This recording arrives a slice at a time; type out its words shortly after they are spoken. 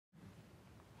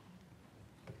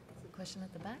question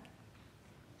at the back.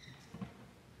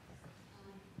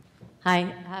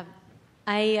 Hi.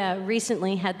 I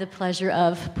recently had the pleasure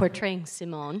of portraying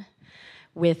Simone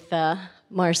with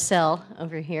Marcel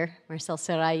over here, Marcel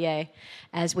Serraillet,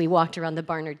 as we walked around the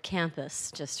Barnard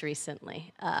campus just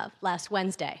recently, last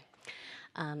Wednesday.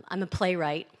 I'm a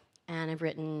playwright, and I've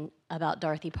written about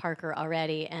Dorothy Parker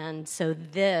already, and so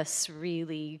this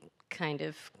really kind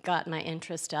of got my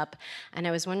interest up, and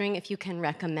I was wondering if you can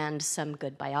recommend some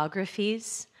good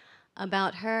biographies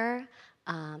about her,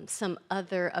 some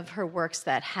other of her works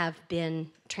that have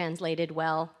been translated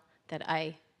well that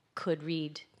I could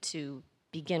read to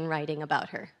begin writing about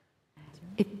her.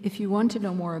 If you want to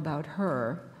know more about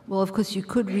her, well, of course, you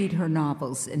could read her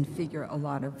novels and figure a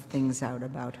lot of things out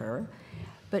about her,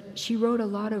 but she wrote a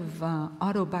lot of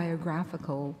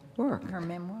autobiographical work. Her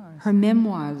memoirs. Her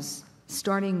memoirs,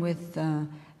 starting with the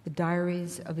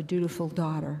Diaries of a Dutiful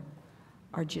Daughter,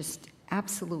 are just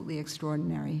absolutely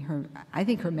extraordinary. I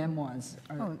think her memoirs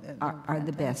are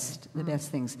the best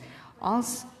things.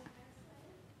 Also,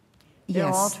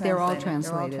 yes, they're all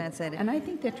translated. And I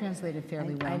think they're translated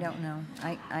fairly well. I don't know.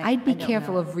 I'd be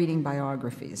careful of reading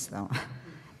biographies, though.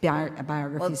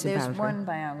 Biographies there's about her. One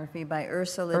biography by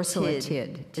Ursula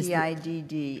Tidd,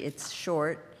 Tidd. It's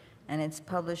short, and it's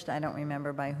published, I don't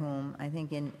remember by whom, I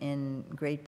think in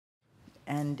Great Britain.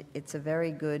 And it's a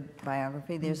very good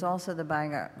biography. There's also the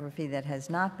biography that has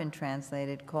not been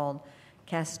translated called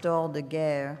Castor de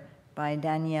Guerre by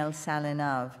Danielle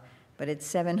Salenave, but it's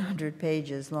 700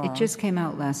 pages long. It just came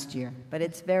out last year. But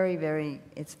it's very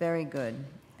good.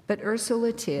 But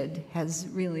Ursula Tidd has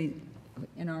really,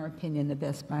 in our opinion, the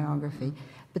best biography.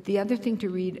 But the other thing to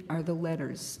read are the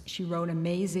letters. She wrote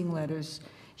amazing letters.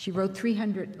 She wrote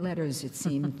 300 letters, it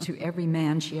seemed, to every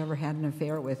man she ever had an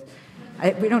affair with.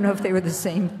 We don't know if they were the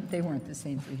same. They weren't the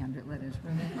same 300 letters,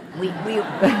 were they? We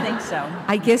think so.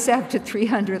 I guess after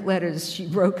 300 letters, she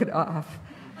broke it off.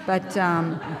 But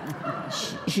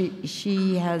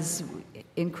she has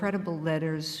incredible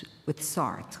letters with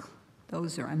Sartre.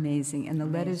 Those are amazing. And the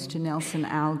letters to Nelson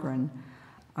Algren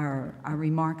are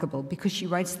remarkable because she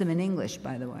writes them in English,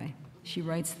 by the way. She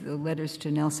writes the letters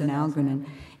to Nelson Algren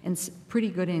in pretty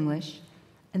good English.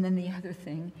 And then the other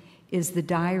thing is the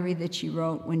diary that she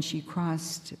wrote when she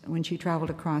traveled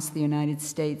across the United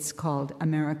States, called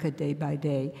America Day by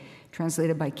Day,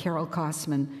 translated by Carol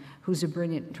Kosman, who's a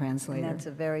brilliant translator. And that's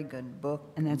a very good book.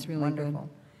 And that's really wonderful.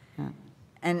 Good. Yeah.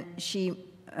 And she,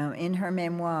 in her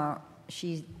memoir,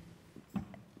 she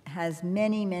has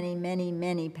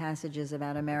many passages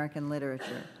about American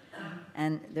literature,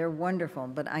 and they're wonderful.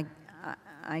 But I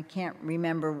can't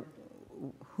remember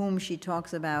whom she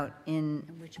talks about in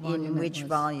which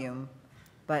volume,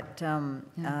 but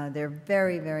they're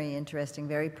very interesting,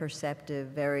 very perceptive,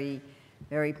 very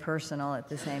personal at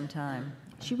the same time.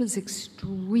 She was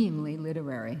extremely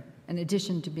literary, in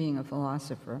addition to being a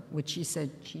philosopher, which she said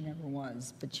she never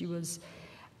was, but she was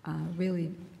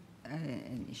really,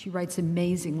 she writes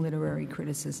amazing literary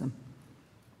criticism.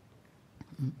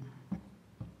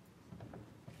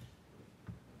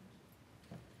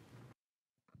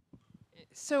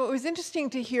 So it was interesting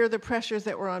to hear the pressures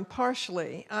that were on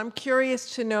partially. I'm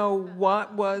curious to know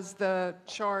what was the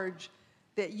charge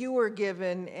that you were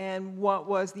given and what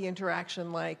was the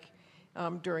interaction like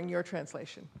during your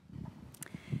translation.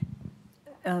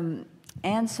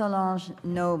 Anne Solange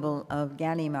Noble of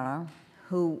Gallimard,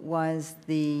 who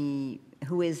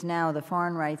is now the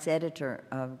foreign rights editor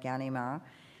of Gallimard,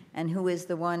 and who is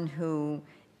the one who,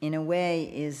 in a way,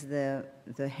 is the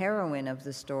heroine of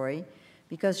the story,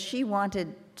 because she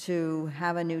wanted to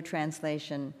have a new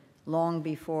translation long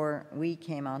before we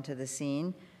came onto the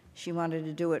scene. She wanted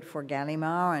to do it for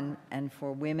Gallimard and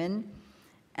for women.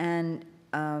 And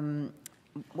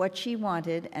what she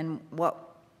wanted, and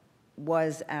what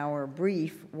was our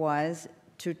brief, was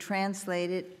to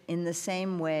translate it in the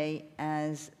same way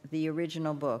as the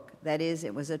original book. That is,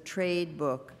 it was a trade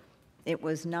book. It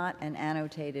was not an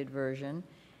annotated version.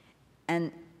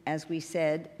 And as we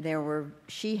said,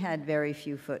 she had very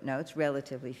few footnotes,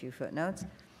 relatively few footnotes.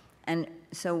 And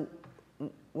so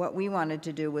what we wanted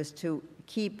to do was to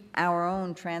keep our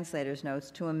own translator's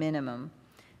notes to a minimum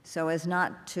so as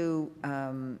not to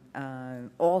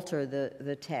alter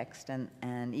the text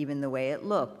and even the way it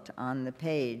looked on the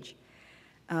page.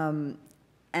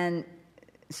 And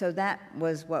so that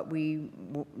was what we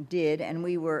did, and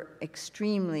we were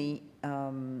extremely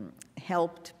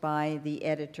helped by the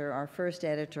editor, our first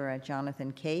editor at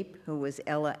Jonathan Cape, who was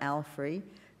Ella Alfrey,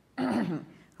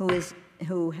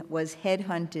 who was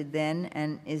headhunted then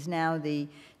and is now the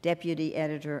deputy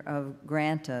editor of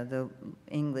Granta, the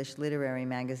English literary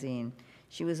magazine.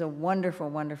 She was a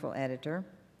wonderful editor.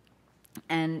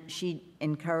 And she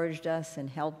encouraged us and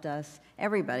helped us.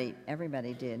 Everybody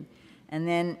did. And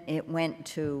then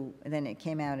then it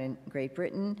came out in Great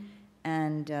Britain,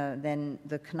 and then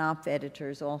the Knopf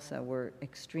editors also were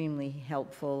extremely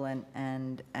helpful,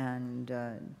 and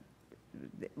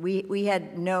we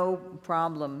had no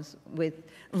problems with,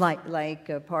 like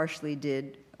Partially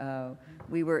did.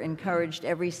 We were encouraged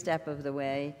every step of the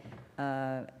way,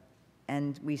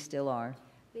 and we still are.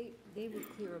 They were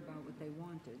clear about what they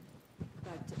wanted,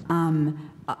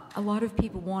 but a lot of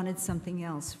people wanted something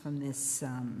else from this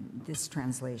this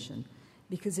translation,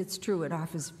 because it's true, it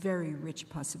offers very rich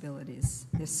possibilities.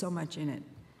 There's so much in it,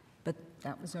 but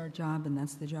that was our job, and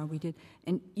that's the job we did.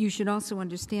 And you should also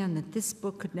understand that this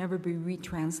book could never be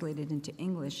retranslated into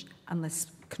English unless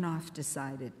Knopf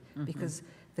decided, because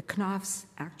the Knopfs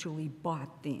actually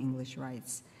bought the English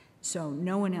rights. So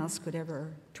no one else could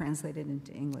ever translate it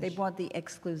into English. They bought the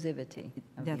exclusivity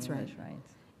of That's the English right.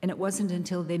 rights. And it wasn't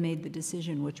until they made the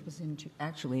decision, which was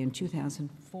actually in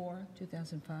 2004,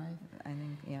 2005. I think,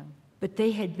 yeah. But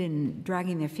they had been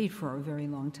dragging their feet for a very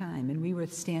long time, and we were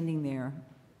standing there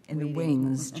in the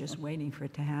wings, just waiting for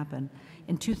it to happen.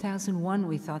 In 2001,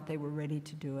 we thought they were ready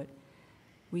to do it.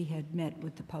 We had met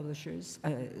with the publishers,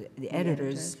 the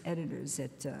editors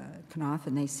at Knopf,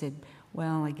 and they said,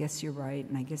 well, I guess you're right,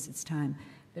 and I guess it's time.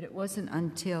 But it wasn't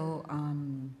until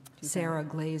Sarah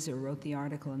Glazer wrote the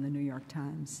article in the New York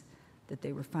Times that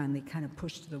they were finally kind of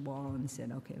pushed to the wall and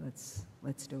said, okay,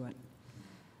 let's do it.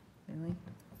 Really?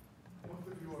 Both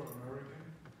of you are American.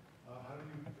 How do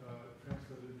you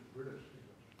translate it into British?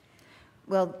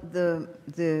 Well,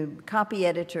 the copy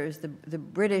editors, the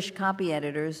British copy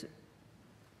editors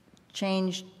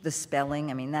changed the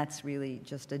spelling. I mean, that's really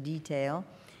just a detail.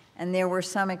 And there were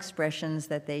some expressions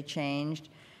that they changed.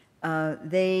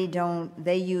 They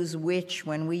use which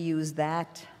when we use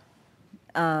that.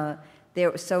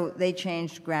 So they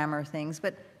changed grammar things,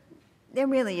 but there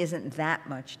really isn't that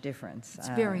much difference. It's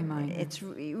very minor. It's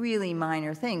really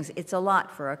minor things. It's a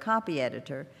lot for a copy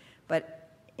editor, but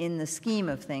in the scheme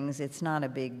of things, it's not a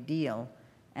big deal.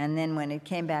 And then when it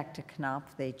came back to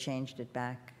Knopf, they changed it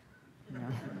back. You know.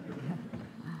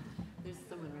 There's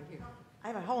someone right here. I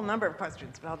have a whole number of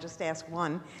questions, but I'll just ask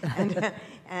one.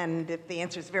 And if the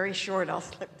answer is very short, I'll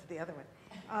slip to the other one.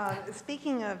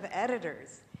 Speaking of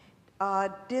editors,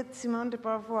 did Simone de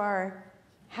Beauvoir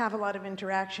have a lot of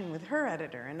interaction with her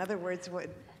editor? In other words,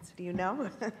 do you know?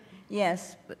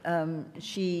 Yes,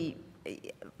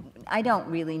 I don't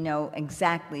really know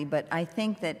exactly, but I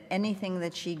think that anything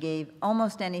that she gave,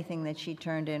 almost anything that she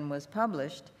turned in was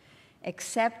published,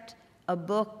 except a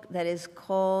book that is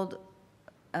called,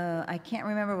 I can't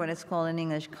remember what it's called in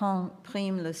English, Quand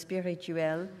prime le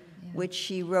spirituel, which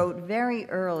she wrote very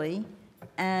early,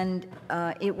 and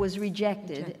it was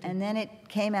rejected. And then it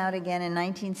came out again in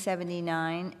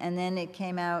 1979, and then it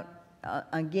came out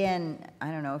again,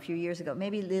 I don't know, a few years ago,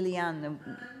 maybe Liliane. In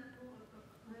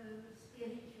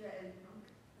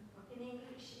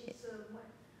English, it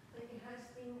has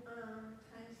been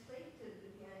translated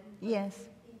again. Yes.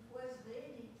 It was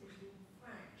edited in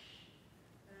French,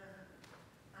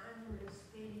 and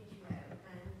spiritual,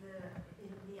 and in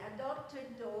the adopted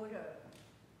daughter,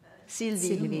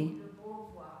 Sylvie.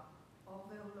 Beauvoir,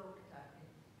 overlooked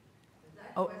it.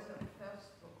 That Oh. was her first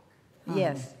book.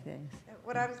 Yes, yes.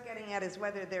 What I was getting at is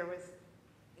whether there was,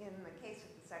 in the case of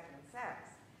the second sex,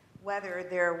 whether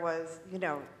there was,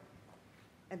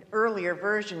 an earlier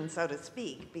version, so to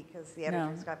speak, because the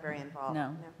editors got very involved.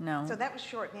 No. So that was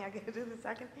short. May I get to do the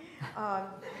second?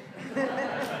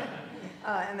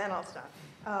 And then I'll stop.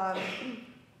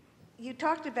 You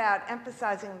talked about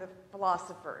emphasizing the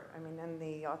philosopher, and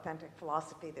the authentic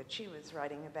philosophy that she was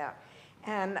writing about.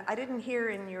 And I didn't hear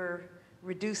in your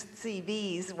reduced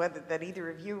CVs whether that either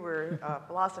of you were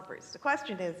philosophers. The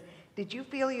question is, did you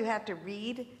feel you had to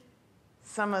read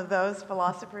some of those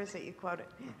philosophers that you quoted?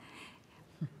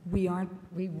 We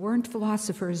weren't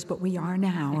philosophers, but we are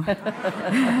now.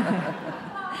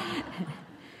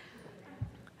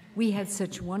 We had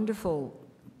such wonderful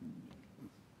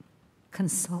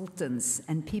consultants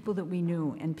and people that we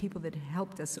knew and people that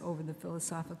helped us over the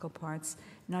philosophical parts,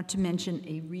 not to mention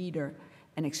a reader,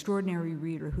 an extraordinary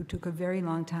reader who took a very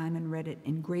long time and read it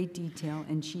in great detail,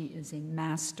 and she is a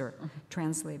master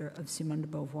translator of Simone de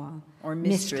Beauvoir. Or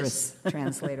mistress.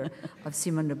 Translator of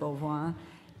Simone de Beauvoir.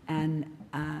 And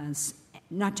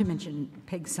not to mention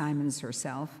Peg Simons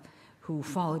herself, who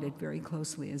followed it very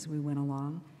closely as we went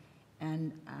along.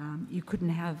 And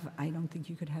I don't think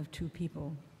you could have two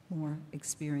people more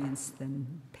experienced than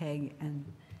Peg and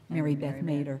Mary Beth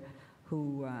Mader,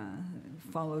 who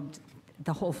followed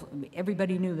the whole.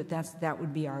 Everybody knew that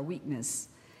would be our weakness,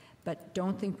 But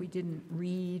don't think we didn't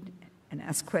read and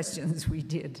ask questions. We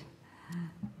did.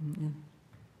 Yeah.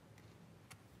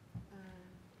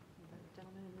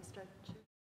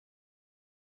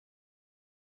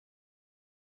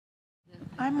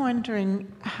 I'm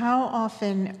wondering, how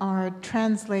often are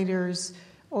translators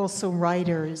also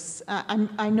writers?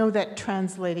 I know that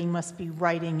translating must be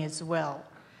writing as well,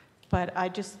 but I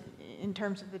just, in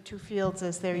terms of the two fields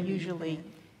as they're usually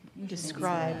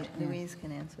described. Luise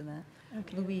can answer that.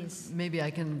 Okay. Luise. Maybe I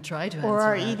can try to answer Or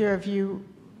are that. either of you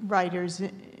writers? No.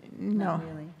 Not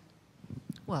really.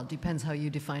 Well, it depends how you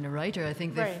define a writer. I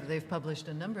think Right. they've published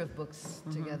a number of books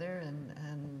together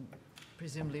and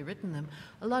presumably written them.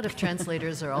 A lot of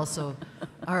translators are also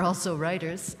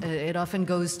writers. It often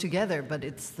goes together, but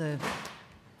it's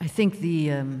I think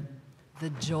the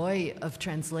joy of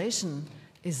translation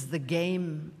is the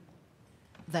game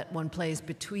that one plays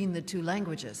between the two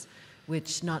languages,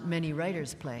 which not many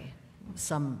writers play.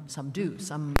 Some do.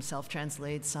 Some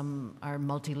self-translate, some are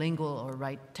multilingual or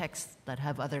write texts that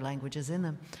have other languages in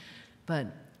them. But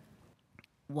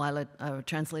while a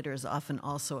translator is often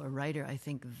also a writer, I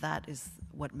think that is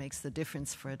what makes the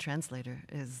difference for a translator,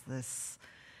 is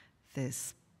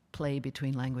this play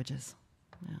between languages.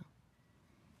 Yeah.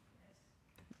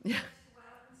 Yeah.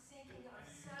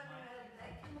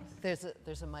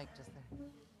 There's a mic just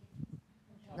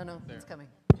there. No, it's coming.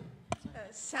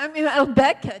 Samuel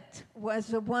Beckett was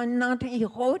the one not he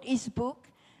wrote his book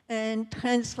and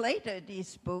translated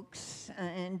his books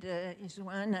and his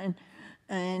one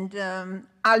and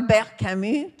Albert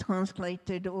Camus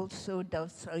translated also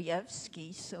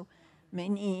Dostoevsky, so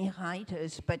many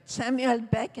writers. But Samuel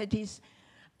Beckett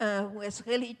was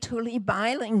really truly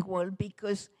bilingual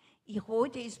because he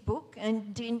wrote his book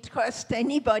and didn't trust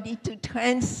anybody to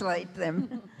translate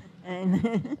them.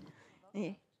 And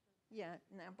yeah,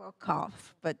 Nabokov,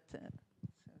 but...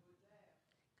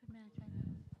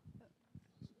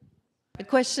 A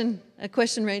question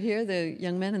right here, the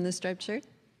young man in the striped shirt?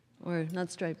 Or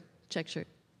not striped, check shirt.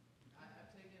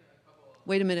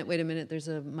 Wait a minute, there's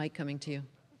a mic coming to you.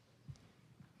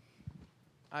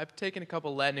 I've taken a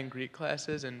couple Latin and Greek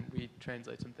classes, and we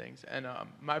translate some things. And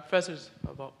my professors,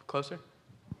 closer?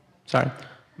 Sorry.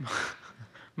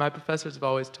 My professors have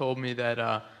always told me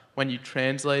that when you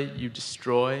translate, you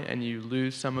destroy and you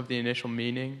lose some of the initial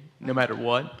meaning, no matter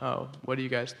what. What do you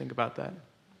guys think about that?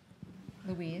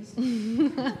 Luise?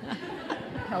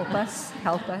 Help us.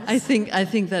 I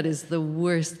think that is the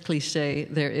worst cliche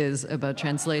there is about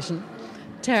translation.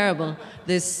 Terrible.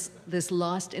 This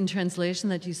lost in translation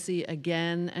that you see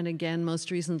again and again,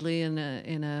 most recently in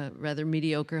a rather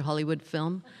mediocre Hollywood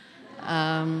film,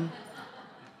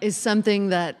 is something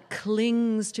that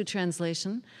clings to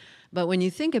translation. But when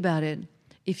you think about it,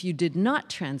 if you did not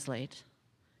translate,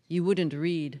 you wouldn't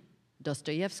read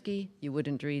Dostoevsky, you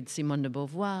wouldn't read Simone de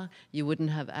Beauvoir, you wouldn't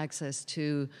have access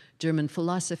to German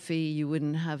philosophy, you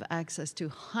wouldn't have access to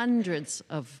hundreds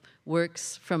of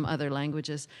works from other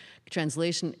languages.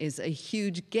 Translation is a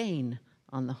huge gain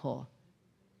on the whole.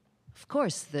 Of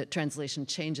course, the translation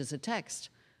changes a text,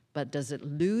 but does it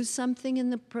lose something in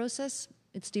the process?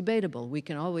 It's debatable.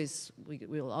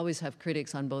 We'll always have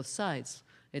critics on both sides.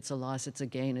 It's a loss, it's a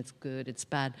gain, it's good, it's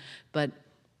bad. But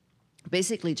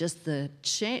basically just the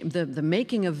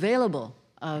making available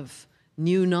of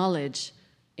new knowledge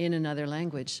in another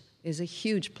language is a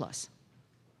huge plus.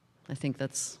 I think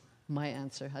that's my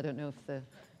answer. I don't know if